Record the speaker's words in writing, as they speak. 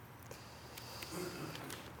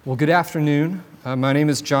Well, good afternoon. My name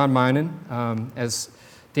is John Minen. As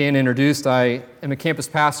Dan introduced, I am a campus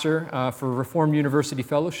pastor for Reformed University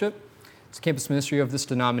Fellowship. It's a campus ministry of this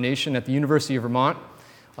denomination at the University of Vermont,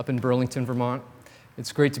 up in Burlington, Vermont.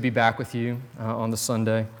 It's great to be back with you on the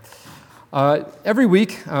Sunday. Every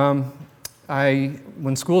week,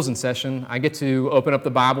 when school's in session, I get to open up the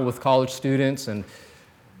Bible with college students and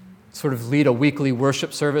sort of lead a weekly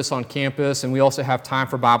worship service on campus, and we also have time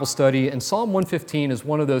for Bible study. And Psalm 115 is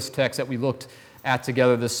one of those texts that we looked at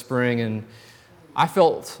together this spring, and I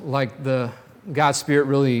felt like God's Spirit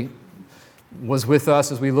really was with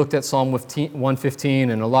us as we looked at Psalm 115,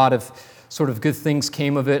 and a lot of sort of good things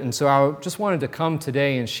came of it. And so I just wanted to come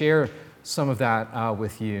today and share some of that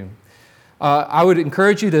with you. I would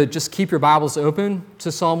encourage you to just keep your Bibles open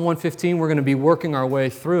to Psalm 115. We're going to be working our way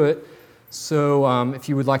through it. So if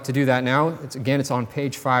you would like to do that now, it's on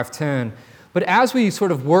page 510. But as we sort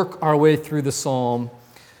of work our way through the psalm,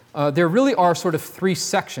 there really are sort of three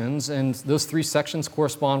sections, and those three sections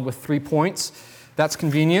correspond with 3 points. That's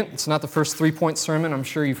convenient. It's not the first 3-point sermon I'm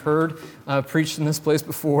sure you've heard preached in this place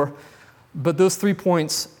before. But those 3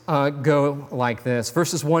 points go like this.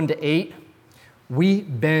 Verses 1 to 8, we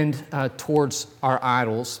bend towards our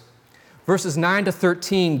idols. Verses 9 to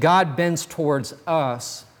 13, God bends towards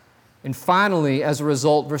us. And finally, as a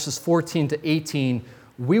result, verses 14 to 18,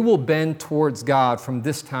 we will bend towards God from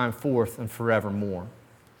this time forth and forevermore.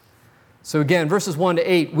 So again, verses 1 to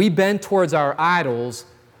 8, we bend towards our idols.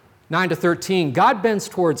 9 to 13, God bends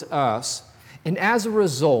towards us. And as a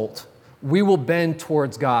result, we will bend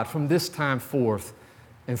towards God from this time forth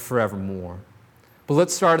and forevermore. But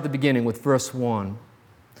let's start at the beginning with verse 1.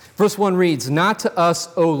 Verse 1 reads, "Not to us,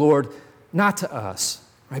 O Lord, not to us,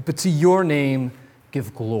 right, but to your name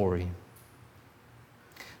give glory."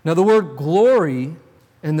 Now the word glory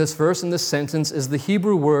in this verse, in this sentence, is the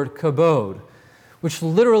Hebrew word kabod, which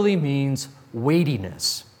literally means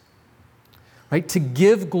weightiness. Right? To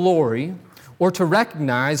give glory or to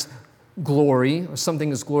recognize glory or something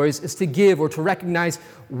as glorious is to give or to recognize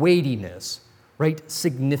weightiness, right?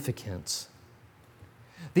 Significance.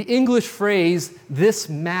 The English phrase, "this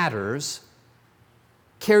matters,"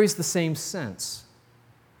 carries the same sense.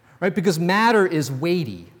 Right? Because matter is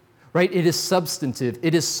weighty, right? It is substantive,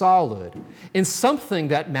 it is solid. And something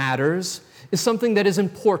that matters is something that is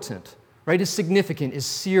important, right? Is significant, is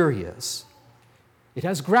serious. It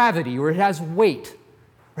has gravity or it has weight,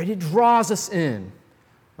 right? It draws us in,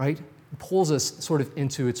 right? It pulls us sort of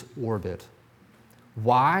into its orbit.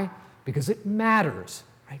 Why? Because it matters,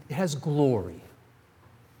 right? It has glory.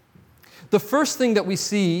 The first thing that we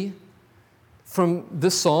see from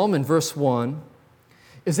this psalm in verse 1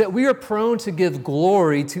 is that we are prone to give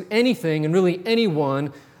glory to anything and really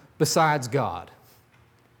anyone besides God.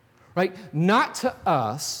 Right? Not to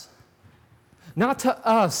us,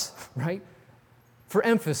 right? For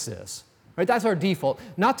emphasis, right? That's our default.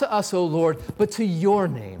 Not to us, O Lord, but to your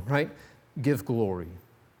name, right? Give glory.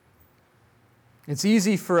 It's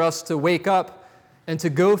easy for us to wake up and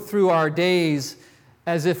to go through our days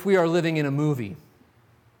as if we are living in a movie.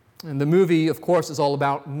 And the movie, of course, is all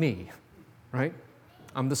about me, right?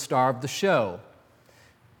 I'm the star of the show.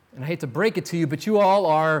 And I hate to break it to you, but you all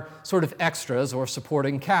are sort of extras or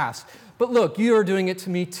supporting cast. But look, you are doing it to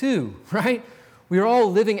me too, right? We are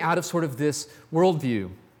all living out of sort of this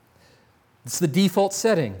worldview. It's the default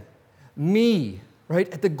setting. Me,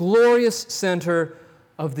 right, at the glorious center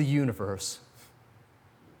of the universe.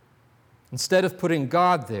 Instead of putting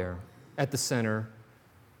God there at the center,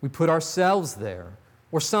 we put ourselves there,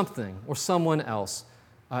 or something, or someone else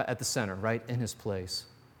at the center, right, in his place.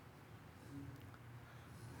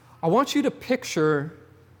 I want you to picture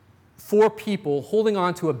 4 people holding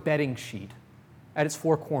on to a betting sheet at its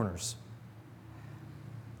 4 corners.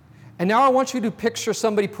 And now I want you to picture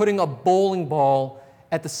somebody putting a bowling ball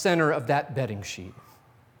at the center of that betting sheet.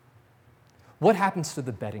 What happens to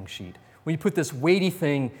the betting sheet when you put this weighty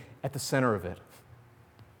thing at the center of it? It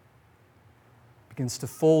begins to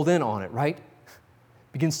fold in on it, right?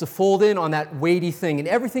 Begins to fold in on that weighty thing, and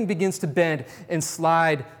everything begins to bend and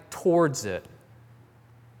slide towards it.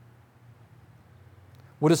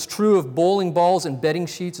 What is true of bowling balls and betting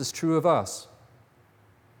sheets is true of us.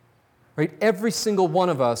 Right? Every single one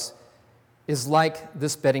of us is like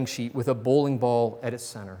this betting sheet with a bowling ball at its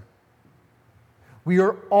center. We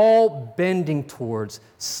are all bending towards,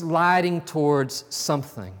 sliding towards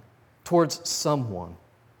something, towards someone.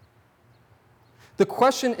 The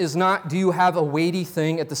question is not, do you have a weighty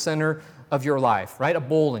thing at the center of your life, right? A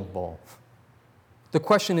bowling ball. The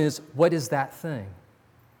question is, what is that thing?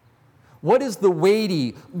 What is the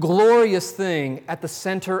weighty, glorious thing at the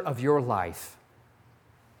center of your life?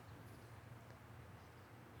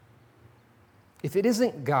 if it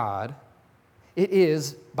isn't God, it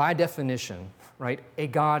is, by definition, right, a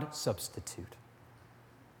God substitute.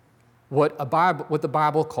 What the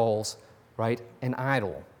Bible calls, right, an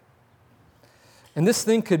idol. And this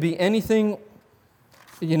thing could be anything,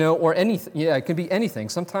 or anything. Yeah, it could be anything.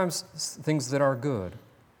 Sometimes things that are good.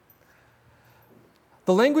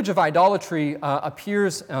 The language of idolatry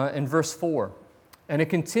appears in verse 4, and it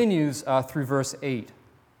continues through verse 8.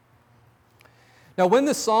 Now, when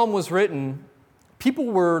this psalm was written, people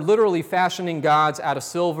were literally fashioning gods out of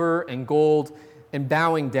silver and gold and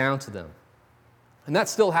bowing down to them. And that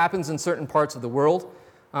still happens in certain parts of the world.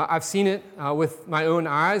 I've seen it with my own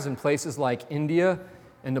eyes in places like India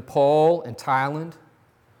and Nepal and Thailand.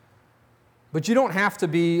 But you don't have to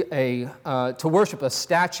be to worship a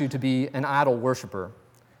statue to be an idol worshiper,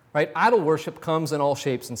 right? Idol worship comes in all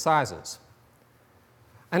shapes and sizes.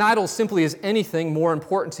 An idol simply is anything more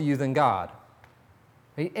important to you than God.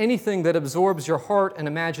 Right? Anything that absorbs your heart and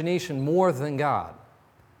imagination more than God.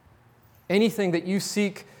 Anything that you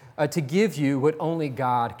seek to give you what only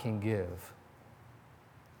God can give.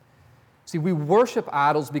 See, we worship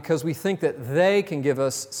idols because we think that they can give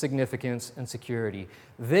us significance and security.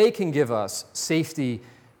 They can give us safety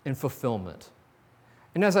and fulfillment.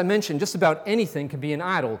 And as I mentioned, just about anything can be an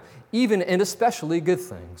idol, even and especially good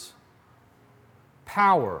things.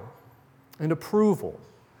 Power and approval,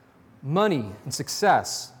 money and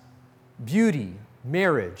success, beauty,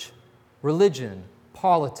 marriage, religion,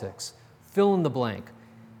 politics, fill in the blank.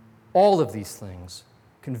 All of these things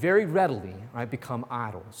can very readily, right, become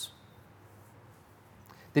idols.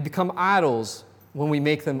 They become idols when we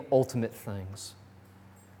make them ultimate things.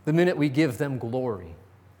 The minute we give them glory,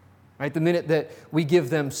 right? The minute that we give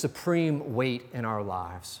them supreme weight in our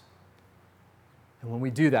lives. And when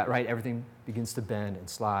we do that, right, everything begins to bend and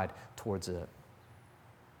slide towards it.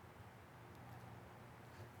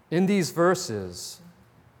 In these verses,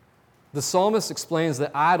 the psalmist explains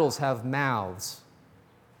that idols have mouths,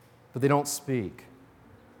 but they don't speak.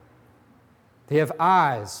 They have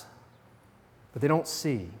eyes, but they don't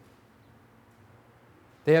see.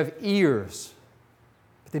 They have ears,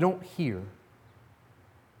 but they don't hear.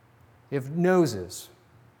 They have noses,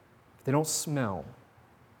 but they don't smell.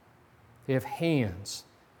 They have hands,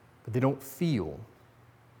 but they don't feel.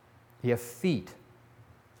 They have feet,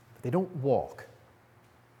 but they don't walk.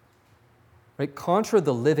 Right? Contra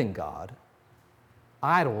the living God,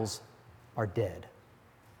 idols are dead.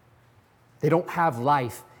 They don't have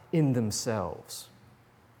life in themselves.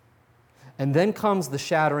 And then comes the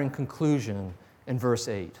shattering conclusion in verse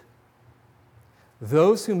 8.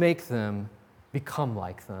 Those who make them become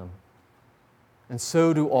like them, and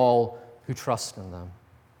so do all who trust in them.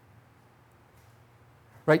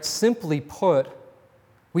 Right? Simply put,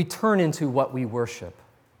 we turn into what we worship.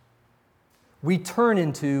 We turn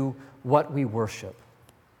into what we worship.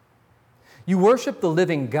 You worship the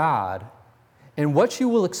living God, and what you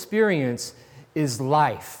will experience is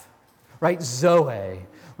life, right? Zoe,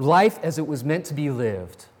 life as it was meant to be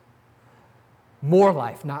lived. More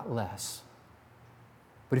life, not less.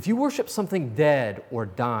 But if you worship something dead or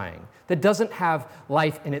dying that doesn't have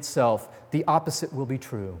life in itself, the opposite will be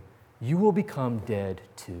true. You will become dead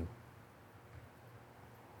too.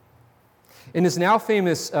 In his now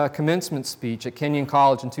famous commencement speech at Kenyon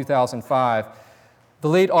College in 2005, the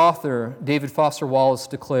late author David Foster Wallace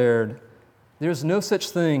declared, "There's no such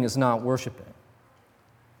thing as not worshiping.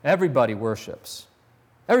 Everybody worships.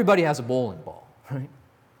 Everybody has a bowling ball, right?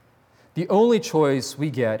 The only choice we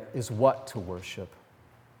get is what to worship.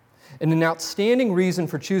 And an outstanding reason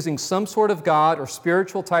for choosing some sort of God or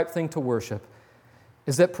spiritual type thing to worship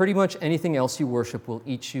is that pretty much anything else you worship will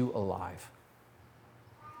eat you alive."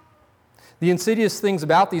 The insidious things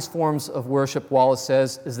about these forms of worship, Wallace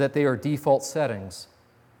says, is that they are default settings.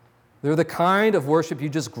 They're the kind of worship you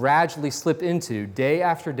just gradually slip into day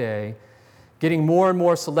after day, getting more and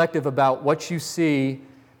more selective about what you see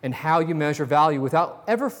and how you measure value without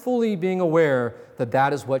ever fully being aware that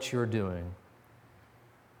that is what you're doing.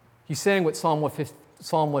 He's saying what Psalm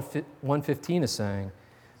 115 is saying,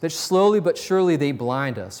 that slowly but surely they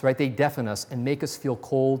blind us, right? They deafen us and make us feel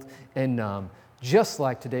cold and numb, just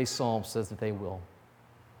like today's psalm says that they will.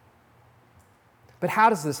 But how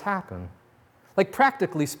does this happen? Like,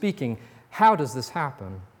 practically speaking, how does this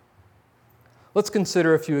happen? Let's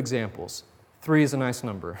consider a few examples. 3 is a nice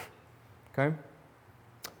number, okay?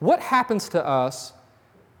 What happens to us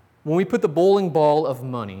when we put the bowling ball of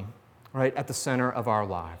money, right, at the center of our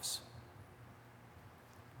lives?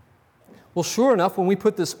 Well, sure enough, when we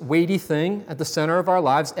put this weighty thing at the center of our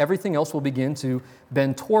lives, everything else will begin to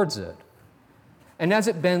bend towards it. And as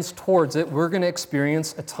it bends towards it, we're going to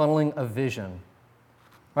experience a tunneling of vision.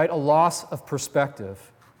 right? A loss of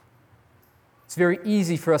perspective. It's very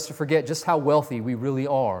easy for us to forget just how wealthy we really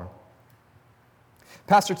are.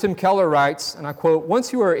 Pastor Tim Keller writes, and I quote,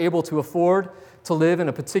 "Once you are able to afford to live in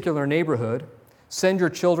a particular neighborhood, send your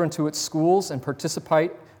children to its schools, and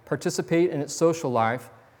participate in its social life,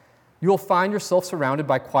 you will find yourself surrounded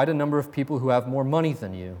by quite a number of people who have more money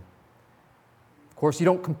than you. Of course, you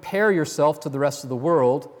don't compare yourself to the rest of the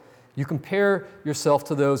world. You compare yourself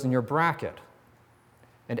to those in your bracket.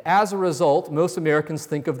 And as a result, most Americans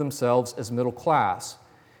think of themselves as middle class,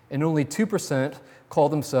 and only 2% call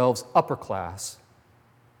themselves upper class.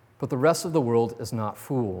 But the rest of the world is not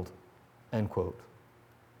fooled," end quote.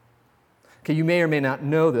 Okay, you may or may not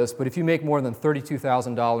know this, but if you make more than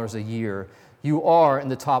 $32,000 a year, you are in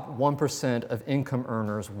the top 1% of income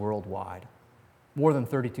earners worldwide. More than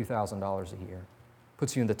 $32,000 a year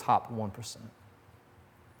puts you in the top 1%.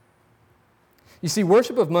 You see,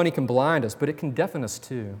 worship of money can blind us, but it can deafen us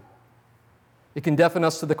too. It can deafen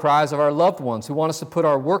us to the cries of our loved ones who want us to put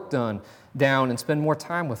our work down and spend more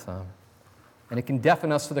time with them. And it can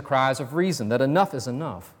deafen us to the cries of reason, that enough is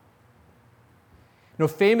enough. You know,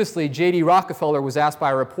 famously, J.D. Rockefeller was asked by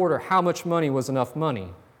a reporter how much money was enough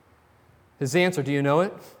money. His answer, do you know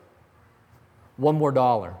it? $1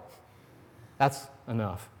 more. That's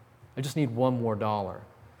enough. I just need $1 more.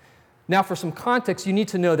 Now, for some context, you need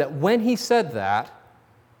to know that when he said that,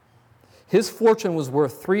 his fortune was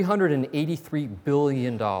worth $383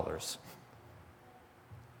 billion.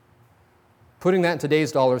 Putting that in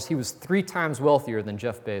today's dollars, he was 3 times wealthier than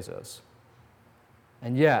Jeff Bezos.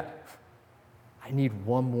 And yet, I need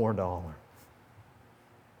 $1 more.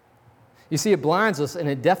 You see, it blinds us and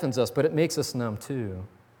it deafens us, but it makes us numb too.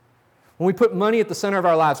 When we put money at the center of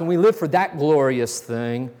our lives, when we live for that glorious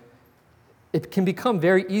thing, it can become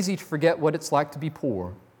very easy to forget what it's like to be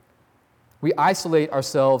poor. We isolate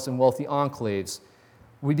ourselves in wealthy enclaves.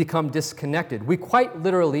 We become disconnected. We quite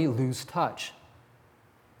literally lose touch.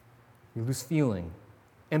 We lose feeling,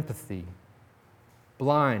 empathy,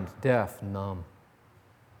 blind, deaf, numb.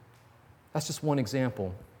 That's just one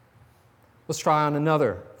example. Let's try on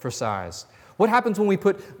another for size. What happens when we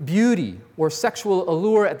put beauty or sexual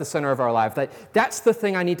allure at the center of our life? That's the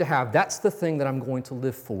thing I need to have. That's the thing that I'm going to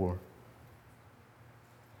live for.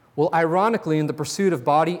 Well, ironically, in the pursuit of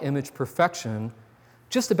body image perfection,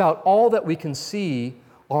 just about all that we can see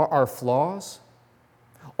are our flaws.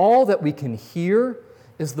 All that we can hear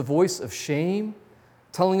is the voice of shame,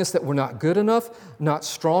 telling us that we're not good enough, not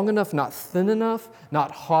strong enough, not thin enough,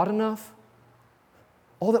 not hot enough.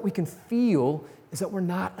 All that we can feel is that we're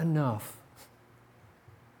not enough.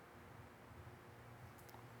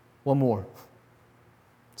 One more.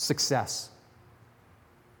 Success.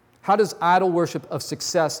 How does idol worship of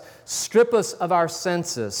success strip us of our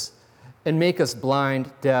senses and make us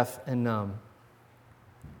blind, deaf, and numb?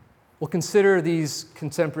 Well, consider these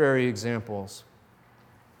contemporary examples.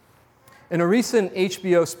 In a recent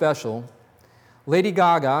HBO special, Lady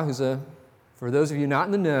Gaga, for those of you not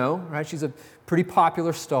in the know, right, she's a pretty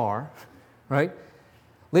popular star, right?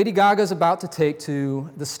 Lady Gaga is about to take to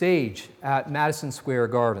the stage at Madison Square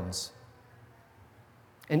Gardens.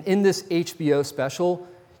 And in this HBO special,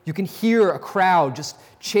 you can hear a crowd just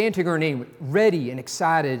chanting her name, ready and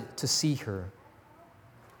excited to see her.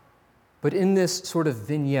 But in this sort of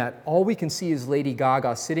vignette, all we can see is Lady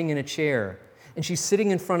Gaga sitting in a chair, and she's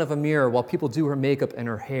sitting in front of a mirror while people do her makeup and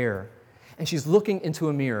her hair. And she's looking into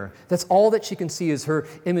a mirror. That's all that she can see is her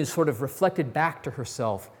image sort of reflected back to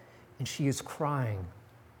herself, and she is crying.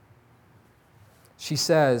 She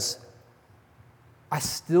says, "I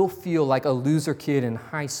still feel like a loser kid in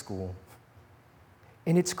high school."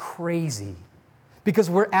 And it's crazy because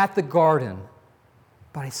we're at the garden,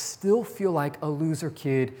 but I still feel like a loser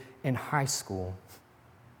kid in high school.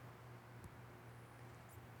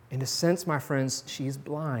 In a sense, my friends, she is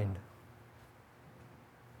blind.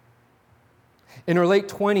 In her late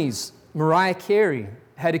 20s, Mariah Carey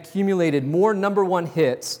had accumulated more #1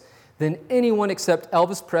 hits than anyone except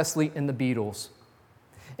Elvis Presley and the Beatles.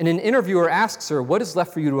 And an interviewer asks her, "What is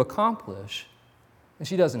left for you to accomplish?" And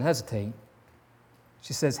she doesn't hesitate.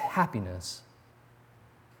 She says, "Happiness."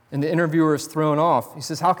 And the interviewer is thrown off. He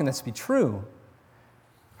says, "How can this be true?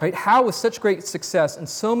 Right? How, with such great success and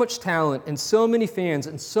so much talent and so many fans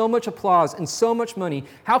and so much applause and so much money,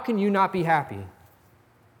 how can you not be happy?"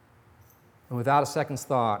 And without a second's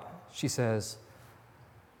thought, she says,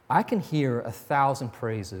 "I can hear 1,000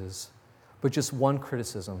 praises, but just one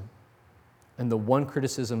criticism. And the one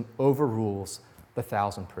criticism overrules the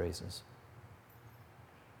 1,000 praises."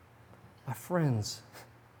 My friends,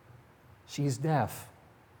 she is deaf.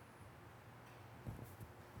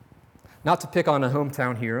 Not to pick on a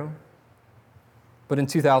hometown hero, But in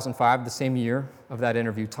 2005, the same year of that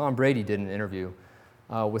interview, Tom Brady did an interview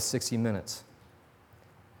with 60 Minutes.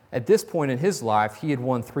 At this point in his life, he had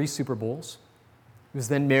won 3 Super Bowls. He was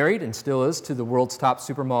then married, and still is, to the world's top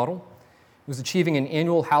supermodel. He was achieving an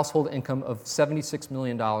annual household income of $76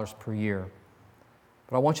 million per year.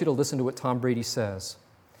 But I want you to listen to what Tom Brady says.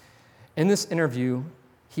 In this interview,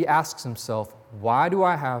 he asks himself, why do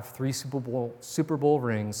I have 3 Super Bowl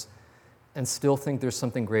rings and still think there's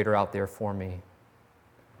something greater out there for me?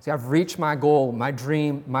 See, I've reached my goal, my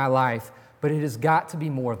dream, my life, but it has got to be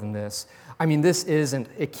more than this. I mean,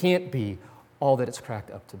 it can't be all that it's cracked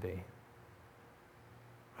up to be.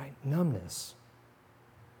 Right? Numbness.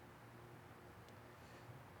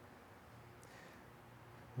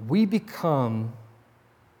 We become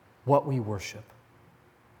what we worship.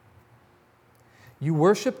 You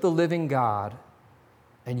worship the living God,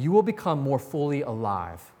 and you will become more fully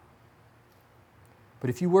alive. But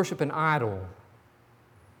if you worship an idol,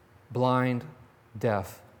 blind,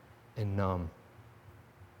 deaf, and numb.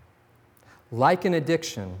 Like an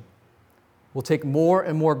addiction, we'll take more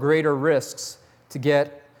and more greater risks to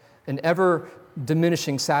get an ever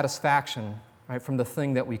diminishing satisfaction, right, from the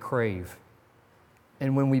thing that we crave.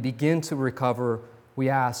 And when we begin to recover, we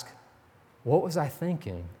ask, what was I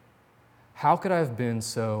thinking? How could I have been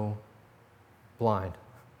so blind?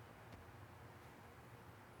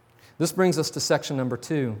 This brings us to section number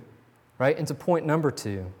 2, right, into point number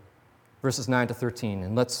 2. Verses 9 to 13,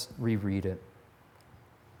 and let's reread it.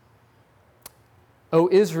 O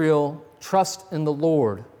Israel, trust in the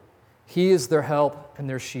Lord. He is their help and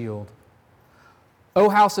their shield. O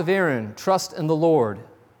house of Aaron, trust in the Lord.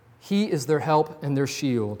 He is their help and their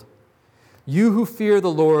shield. You who fear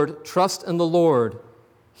the Lord, trust in the Lord.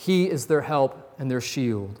 He is their help and their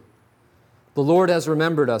shield. The Lord has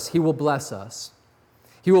remembered us. He will bless us.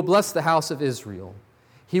 He will bless the house of Israel.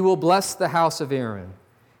 He will bless the house of Aaron.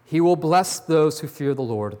 He will bless those who fear the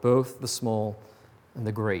Lord, both the small and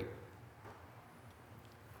the great.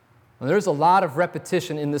 Now, there's a lot of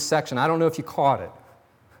repetition in this section. I don't know if you caught it.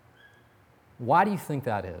 Why do you think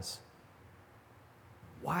that is?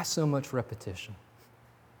 Why so much repetition?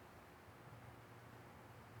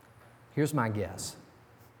 Here's my guess.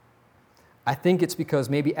 I think it's because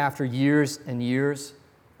maybe after years and years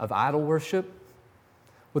of idol worship,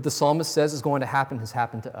 what the psalmist says is going to happen has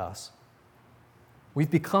happened to us. We've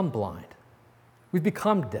become blind. We've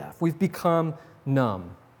become deaf. We've become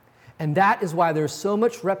numb. And that is why there's so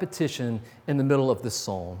much repetition in the middle of this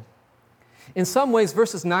psalm. In some ways,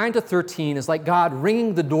 verses 9 to 13 is like God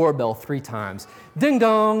ringing the doorbell 3 times. Ding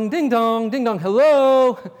dong, ding dong, ding dong,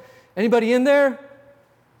 hello? Anybody in there?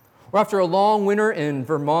 Or after a long winter in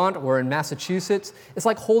Vermont or in Massachusetts, it's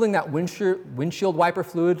like holding that windshield wiper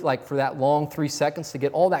fluid like for that long 3 seconds to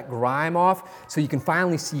get all that grime off so you can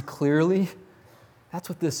finally see clearly. That's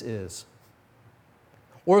what this is.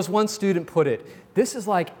 Or as one student put it, this is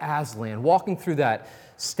like Aslan walking through that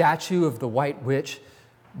statue of the White Witch,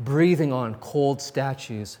 breathing on cold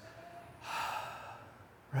statues,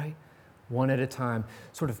 right? One at a time,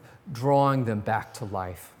 sort of drawing them back to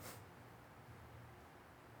life.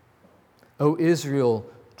 O Israel,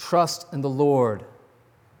 trust in the Lord.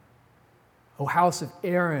 O house of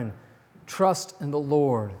Aaron, trust in the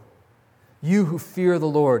Lord. You who fear the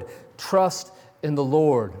Lord, trust in the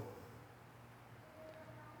Lord.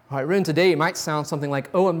 All right, written today, it might sound something like,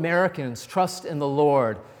 O Americans, trust in the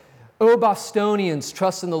Lord. O Bostonians,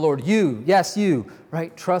 trust in the Lord. You, yes, you,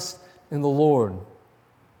 right? Trust in the Lord.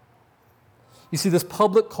 You see, this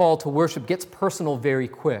public call to worship gets personal very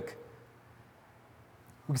quick.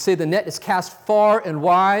 We could say the net is cast far and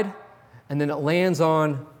wide, and then it lands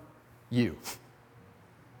on you.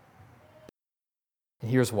 And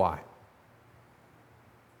here's why.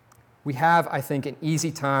 We have, I think, an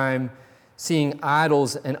easy time seeing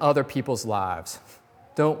idols in other people's lives,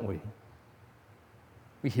 don't we?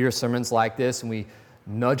 We hear sermons like this and we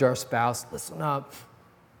nudge our spouse, listen up.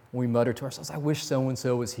 We mutter to ourselves, I wish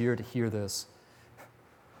so-and-so was here to hear this.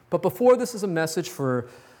 But before this is a message for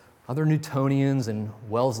other Newtonians and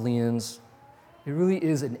Wesleyans, it really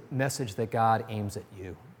is a message that God aims at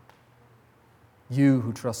you. You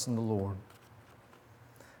who trust in the Lord.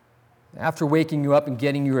 After waking you up and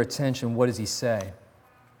getting your attention, what does he say?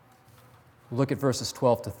 Look at verses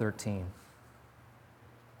 12 to 13. He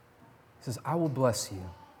says, I will bless you.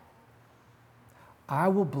 I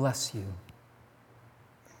will bless you.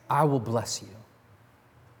 I will bless you.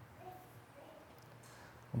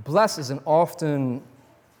 Bless is an often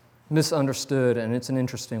misunderstood, and it's an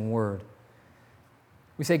interesting word.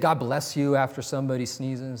 We say, God bless you after somebody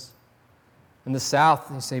sneezes. In the South,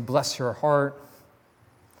 they say, bless your heart.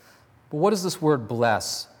 But what does this word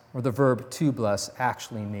bless or the verb to bless,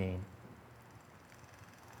 actually mean?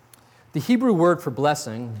 The Hebrew word for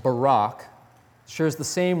blessing, barak, shares the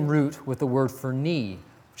same root with the word for knee,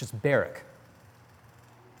 which is barak.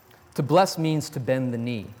 To bless means to bend the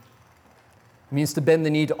knee. It means to bend the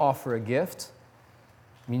knee to offer a gift.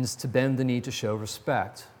 It means to bend the knee to show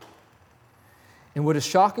respect. And what is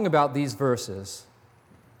shocking about these verses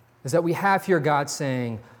is that we have here God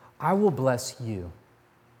saying, I will bless you.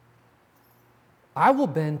 I will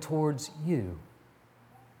bend towards you.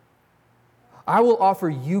 I will offer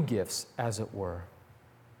you gifts, as it were.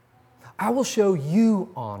 I will show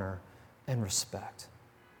you honor and respect.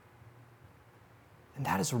 And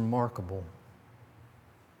that is remarkable.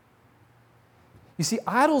 You see,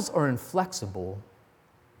 idols are inflexible.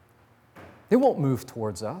 They won't move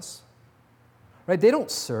towards us. Right? They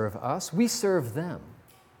don't serve us. We serve them.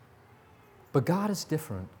 But God is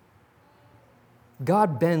different.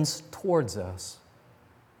 God bends towards us.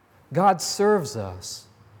 God serves us.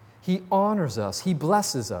 He honors us. He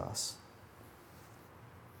blesses us.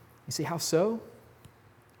 You see how so?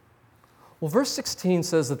 Well, verse 16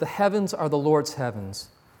 says that the heavens are the Lord's heavens,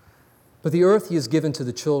 but the earth He has given to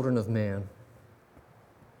the children of man.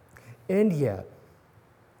 And yet,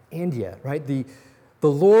 right, the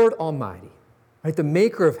Lord Almighty, right, the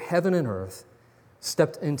maker of heaven and earth,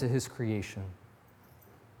 stepped into His creation.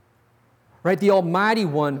 Right, the Almighty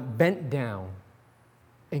One bent down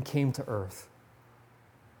and came to earth.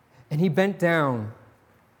 And He bent down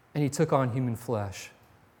and He took on human flesh.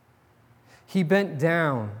 He bent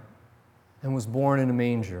down and was born in a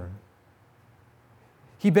manger.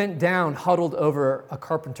 He bent down, huddled over a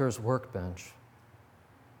carpenter's workbench.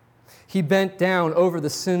 He bent down over the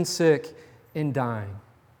sin-sick and dying.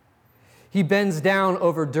 He bends down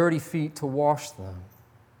over dirty feet to wash them.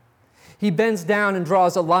 He bends down and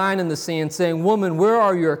draws a line in the sand saying, "Woman, where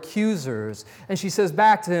are your accusers?" And she says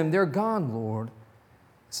back to Him, "They're gone, Lord."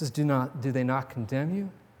 He says, Do they not condemn you?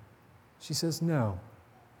 She says, "No."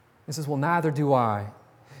 He says, "Well, neither do I."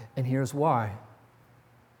 And here's why.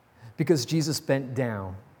 Because Jesus bent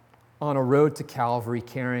down on a road to Calvary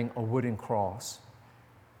carrying a wooden cross.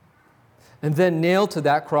 And then nailed to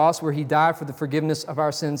that cross where He died for the forgiveness of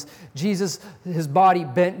our sins, Jesus, His body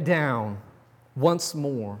bent down once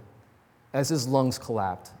more as His lungs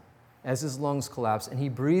collapsed. And He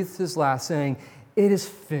breathed His last, saying, "It is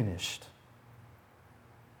finished."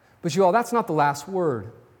 But you all, that's not the last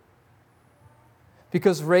word.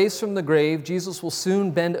 Because raised from the grave, Jesus will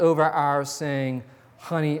soon bend over ours, saying,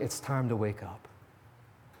 "Honey, it's time to wake up."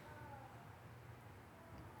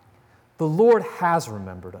 The Lord has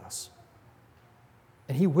remembered us,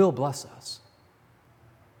 and He will bless us.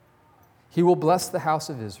 He will bless the house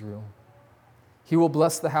of Israel. He will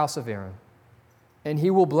bless the house of Aaron, and He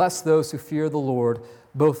will bless those who fear the Lord,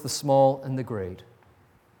 both the small and the great.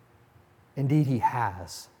 Indeed, He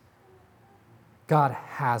has. God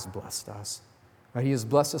has blessed us. Right? He has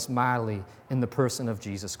blessed us mightily in the person of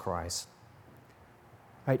Jesus Christ.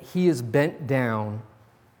 Right? He is bent down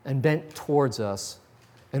and bent towards us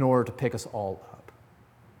in order to pick us all up.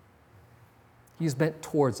 He is bent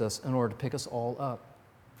towards us in order to pick us all up.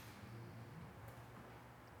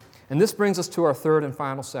 And this brings us to our third and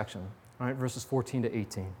final section, right? Verses 14 to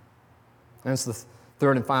 18. And it's the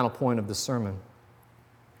third and final point of this sermon.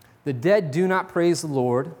 The dead do not praise the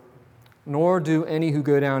Lord, nor do any who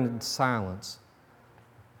go down in silence.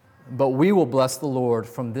 But we will bless the Lord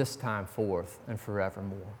from this time forth and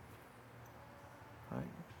forevermore. Right?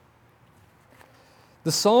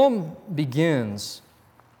 The psalm begins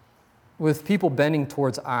with people bending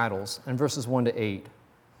towards idols in verses 1 to 8.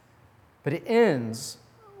 But it ends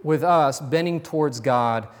with us bending towards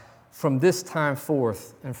God from this time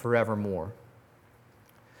forth and forevermore.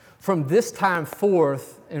 From this time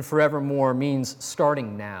forth and forevermore means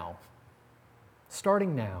starting now.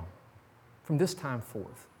 Starting now. From this time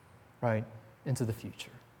forth. Right, into the future.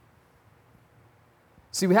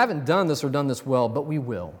 See, we haven't done this or done this well, but we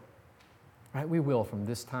will. Right, we will from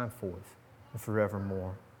this time forth and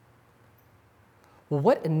forevermore. Well,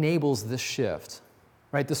 what enables this shift,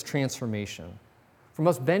 right, this transformation, from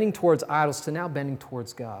us bending towards idols to now bending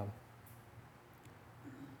towards God?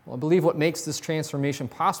 Well, I believe what makes this transformation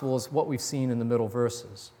possible is what we've seen in the middle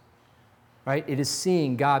verses. Right, it is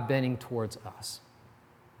seeing God bending towards us.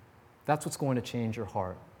 That's what's going to change your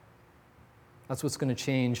heart. That's what's going to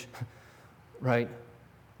change, right,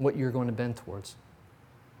 what you're going to bend towards.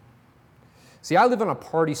 See, I live on a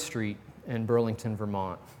party street in Burlington,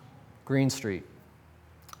 Vermont, Green Street.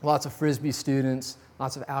 Lots of Frisbee students,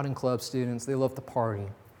 lots of outing club students. They love to party.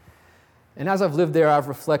 And as I've lived there, I've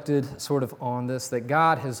reflected sort of on this, that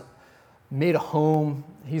God has made a home.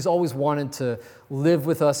 He's always wanted to live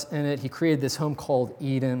with us in it. He created this home called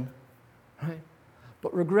Eden, right?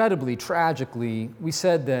 But regrettably, tragically, we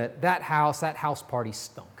said that house party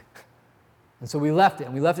stunk. And so we left it,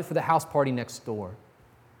 and we left it for the house party next door.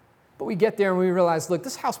 But we get there and we realize, look,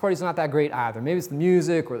 this house party's not that great either. Maybe it's the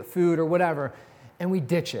music or the food or whatever, and we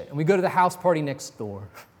ditch it. And we go to the house party next door.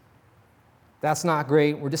 That's not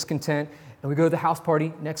great. We're discontent. And we go to the house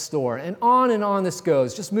party next door. And on this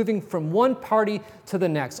goes, just moving from one party to the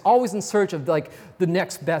next, always in search of like the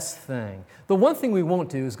next best thing. The one thing we won't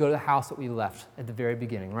do is go to the house that we left at the very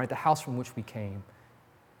beginning, right? The house from which we came.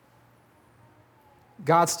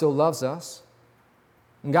 God still loves us.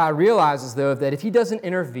 And God realizes, though, that if he doesn't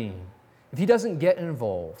intervene, if he doesn't get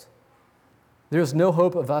involved, there's no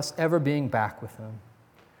hope of us ever being back with him.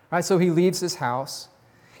 Right? So he leaves his house.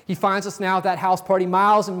 He finds us now at that house party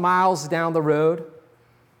miles and miles down the road.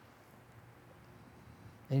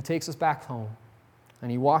 And he takes us back home.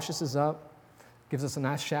 And he washes us up, gives us a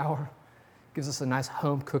nice shower, gives us a nice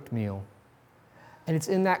home-cooked meal. And it's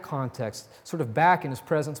in that context, sort of back in his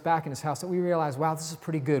presence, back in his house, that we realize, wow, this is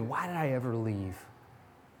pretty good. Why did I ever leave?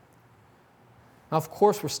 Now, of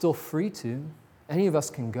course, we're still free to. Any of us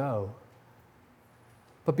can go.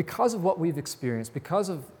 But because of what we've experienced, because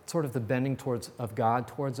of sort of the bending of God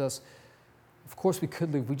towards us, of course we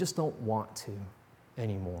could leave. We just don't want to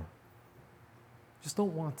anymore. Just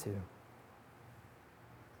don't want to. You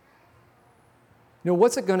know,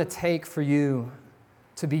 what's it going to take for you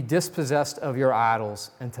to be dispossessed of your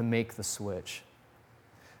idols and to make the switch?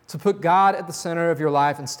 To put God at the center of your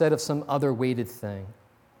life instead of some other weighted thing.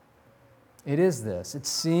 It is this. It's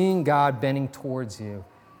seeing God bending towards you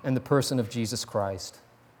and the person of Jesus Christ.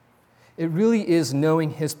 It really is knowing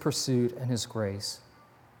his pursuit and his grace.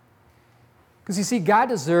 Because you see, God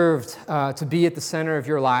deserved to be at the center of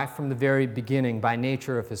your life from the very beginning by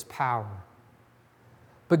nature of his power.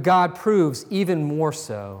 But God proves even more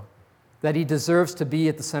so that he deserves to be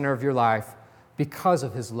at the center of your life because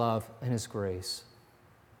of his love and his grace.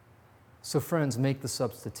 So friends, make the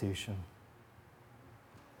substitution.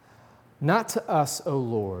 Not to us, O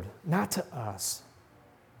Lord, not to us,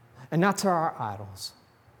 and not to our idols,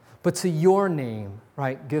 but to your name,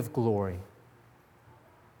 right, give glory.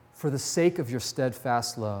 For the sake of your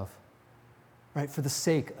steadfast love, right, for the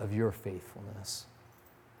sake of your faithfulness.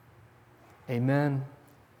 Amen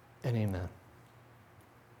and amen.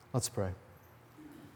 Let's pray.